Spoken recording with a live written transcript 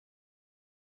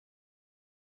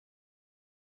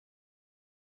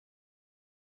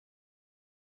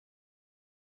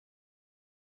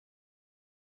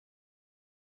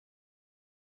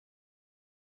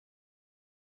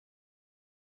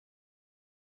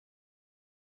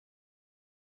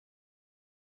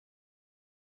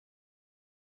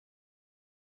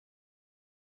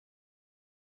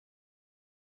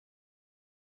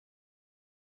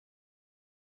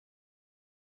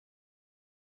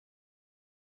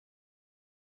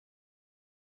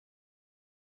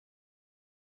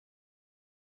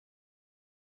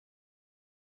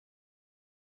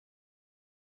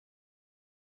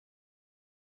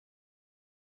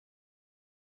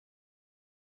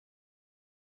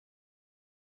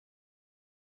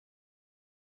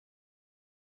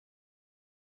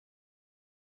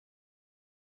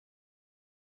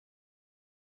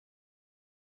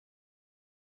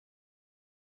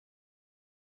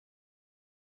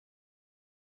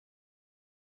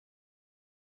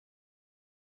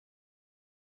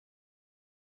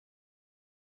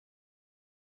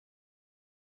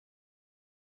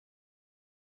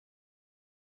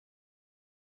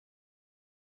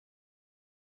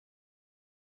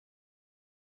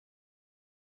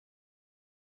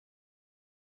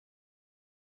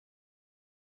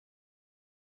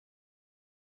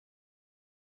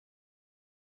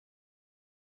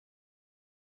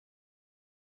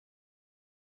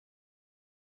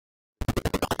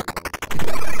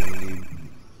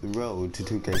road to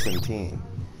 2K17.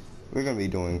 We're going to be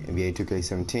doing NBA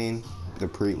 2K17, the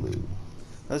Prelude.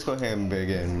 Let's go ahead and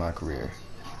begin my career.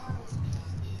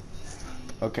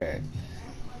 Okay.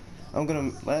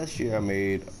 Last year I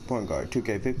made point guard.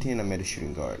 2K15 I made a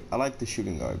shooting guard. I like the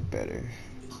shooting guard better.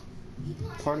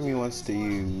 Part of me wants to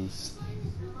use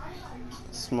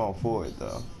small forward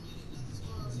though.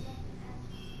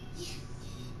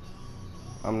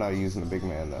 I'm not using the big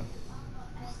man though.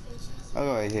 I'll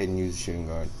go ahead and use the shooting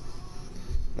guard.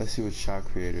 Let's see what shot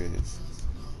creator is.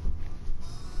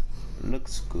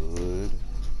 Looks good.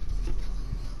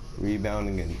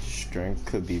 Rebounding and strength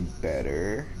could be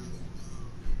better.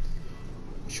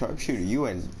 Sharpshooter, you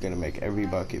ain't gonna make every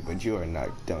bucket, but you are not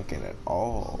dunking at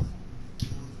all.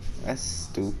 That's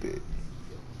stupid.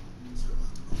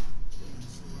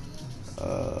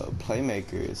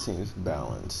 Playmaker seems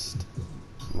balanced.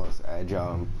 Most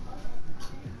agile.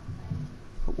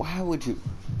 Why would you?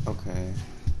 Okay.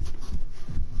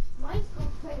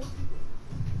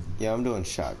 Yeah, I'm doing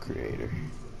shot creator.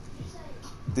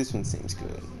 This one seems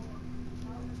good.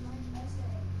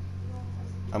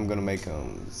 I'm gonna make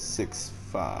him 6'5".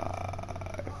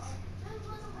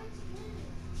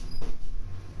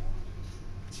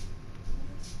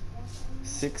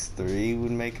 6'3"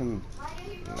 would make him.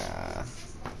 Nah.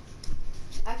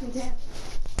 I can tell.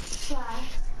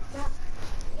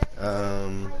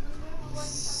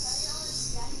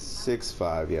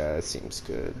 6'5", yeah, that seems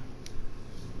good.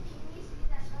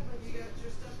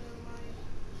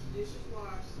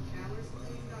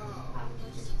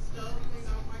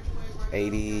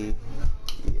 80,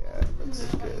 yeah, looks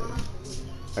good.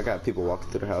 I got people walking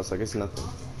through the house like it's nothing.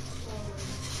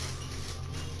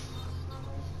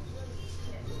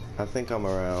 I think I'm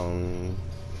around.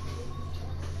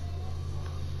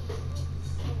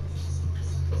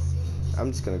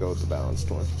 I'm just gonna go with the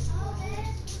balanced one.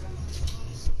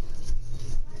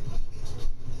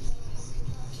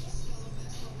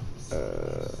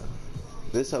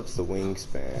 This ups the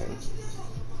wingspan,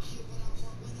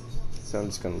 so I'm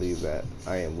just gonna leave that.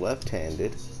 I am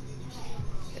left-handed,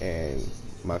 and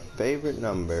my favorite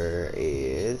number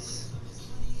is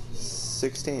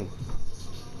 16.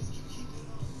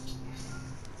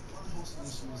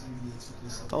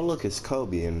 Oh look, it's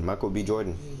Kobe and Michael B.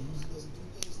 Jordan.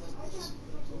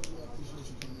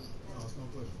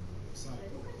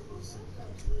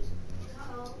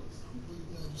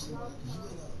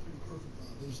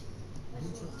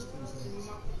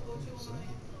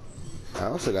 I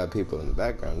also got people in the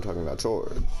background talking about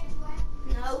chores.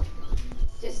 No,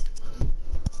 just.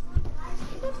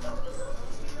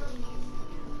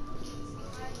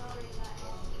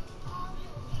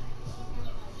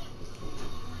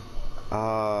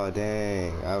 Ah,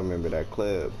 dang! I remember that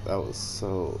clip. That was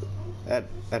so. That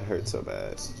hurt so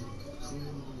bad.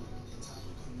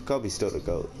 Kobe's still the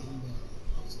GOAT.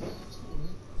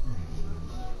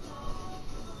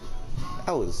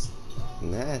 That was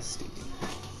nasty.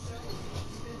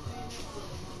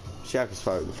 Shaq is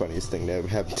probably the funniest thing that ever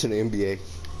happened to the NBA.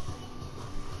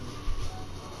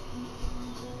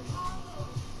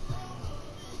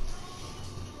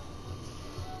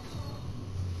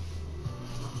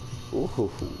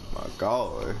 Ooh, my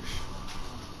gosh.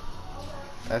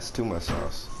 That's too much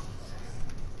sauce.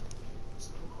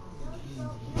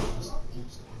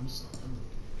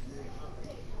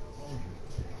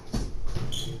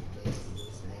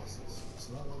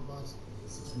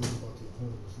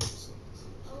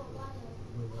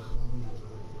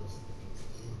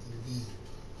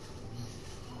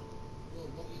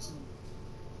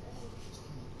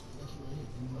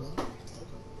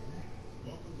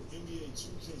 Welcome to NBA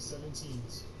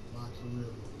 2K17's My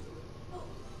Career Mode.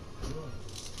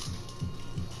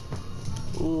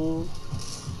 Ooh.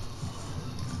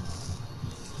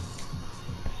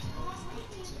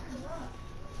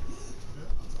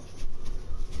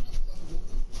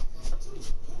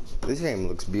 This game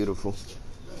looks beautiful.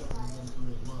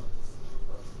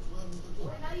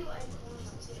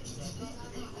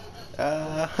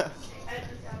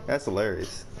 That's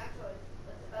hilarious.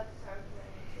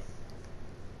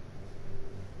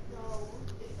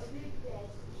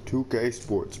 2K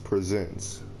Sports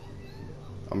presents.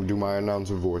 I'm gonna do my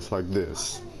announcer voice like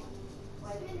this.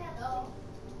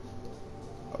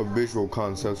 A Visual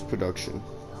Concepts production.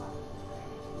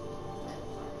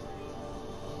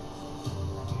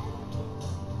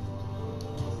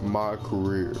 My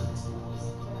career.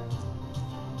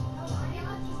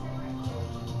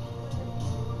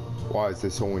 Why is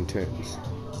this so intense?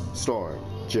 Starring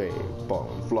Jay Ball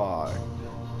and Fly.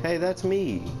 Hey, that's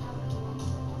me.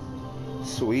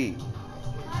 Sweet.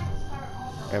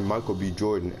 And Michael B.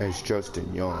 Jordan as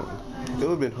Justin Young. It would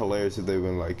have been hilarious if they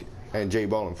been like, And Jay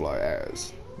Ballinfly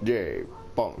as Jay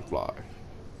Ballinfly.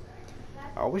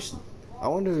 I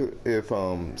wonder if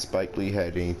Spike Lee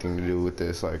had anything to do with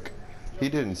this. Like, he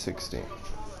did in 16.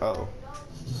 Oh.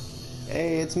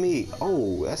 Hey, it's me.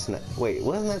 Oh, that's not. Wait,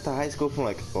 wasn't that the high school from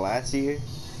like last year?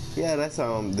 Yeah, that's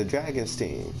the Dragons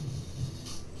team.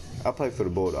 I play for the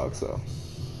Bulldogs though,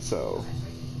 so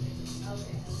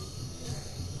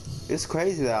it's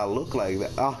crazy that I look like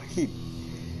that. Oh,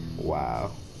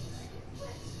 wow.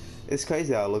 It's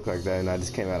crazy that I look like that, and I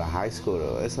just came out of high school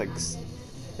though. It's like,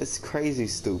 it's crazy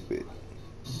stupid.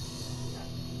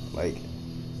 Like,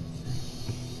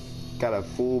 got a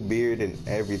full beard and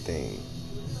everything.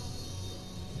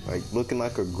 Like, looking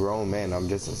like a grown man. I'm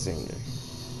just a senior.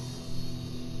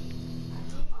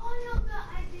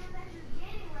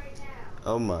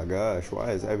 Oh my gosh,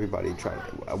 why is everybody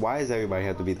why does everybody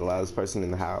have to be the loudest person in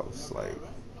the house? Like,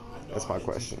 that's my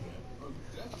question.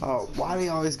 Oh, why do they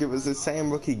always give us the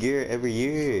same rookie gear every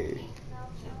year?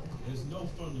 There's no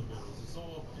fundamentals. It's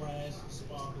all flash,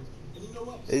 sparkles. And you know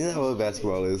what? Isn't that what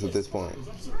basketball is at this point?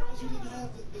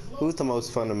 Who's the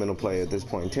most fundamental player at this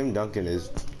point? Tim Duncan is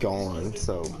gone,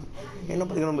 so ain't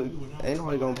nobody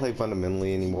gonna play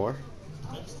fundamentally anymore.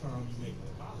 Next time you make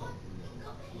the collar,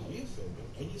 you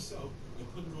and yourself,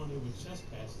 and put it on there with chest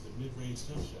passes and mid-range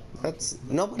jump shots. That's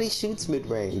nobody shoots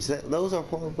mid-range. Those are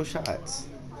horrible shots.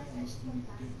 You're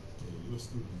a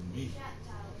student of me.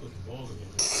 Put the ball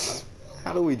in.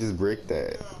 How do we just break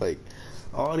that? Like,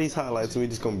 all these highlights, and we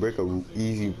just gonna break a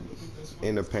easy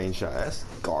in the paint shot. That's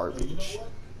garbage. You know what?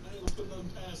 I ain't gonna put nothing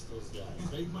past those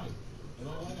guys. They might. And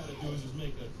all I gotta do is just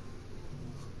make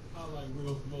a highlight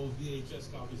reel from old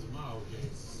VHS copies of my old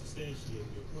games to substantiate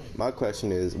your claim. My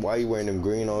question is, why are you wearing them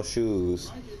green on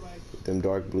shoes, with them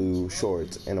dark blue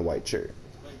shorts, and a white shirt?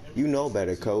 You know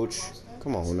better, coach.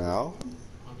 Come on now.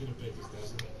 I'll get a baker's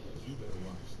dozen. You better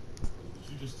watch.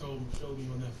 But you just showed me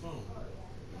on that phone.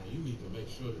 Now you need to make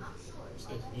sure that you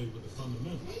stay familiar with the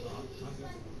fundamentals.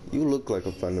 You look like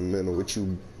a fundamental with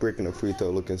you breaking a free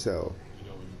throw looking self.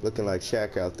 Looking like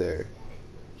Shaq out there.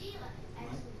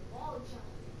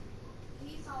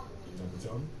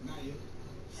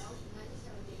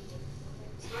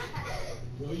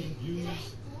 Well, you use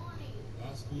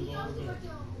high school all the time.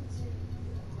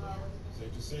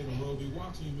 Safe to say the world be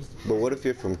watching you, Mr. But what if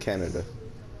you're from Canada?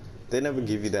 They never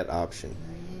give you that option.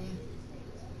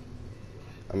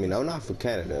 I mean, I'm not from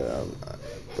Canada,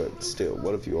 but still,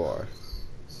 what if you are?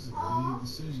 This is a big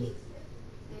decision.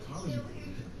 College.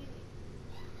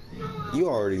 You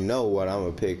already know what I'm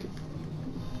gonna pick.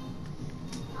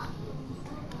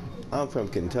 I'm from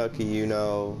Kentucky, you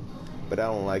know, but I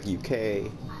don't like UK.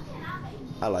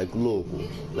 I like Louisville.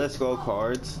 Let's go,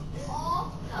 Cards.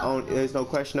 There's no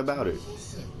question about it.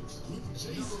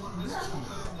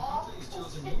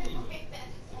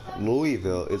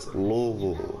 Louisville, it's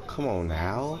Louisville. Come on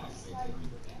now.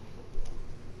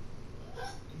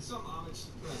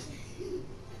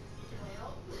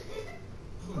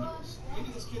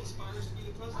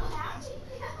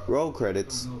 Roll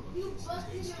credits. But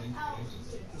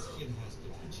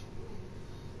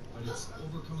it's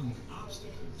overcoming the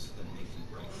obstacles that make you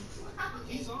great.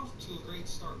 He's off to a great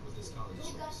start with his college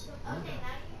choice. No doubt.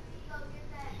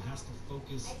 He has to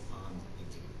focus on the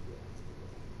team.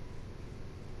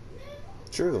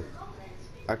 True.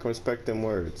 I can respect them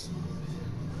words.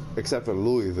 Except for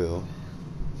Louisville.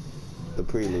 The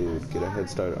Prelude. Get a head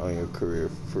start on your career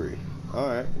for free.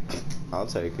 Alright. I'll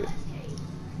take it.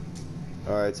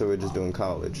 Alright, so we're just doing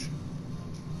college.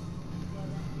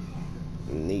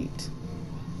 Neat.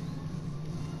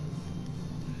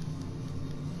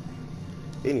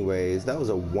 Anyways, that was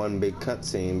a one big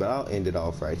cutscene, but I'll end it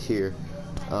off right here.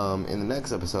 In the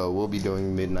next episode, we'll be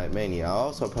doing Midnight Mania. I'll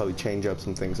also probably change up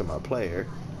some things on my player.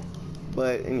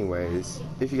 But anyways,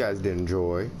 if you guys did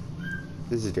enjoy,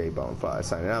 this is Jay Bonfire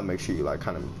signing out. Make sure you like,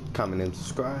 comment, and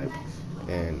subscribe.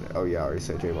 And, oh yeah, I already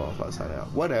said Jay Bonfire signing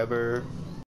out. Whatever.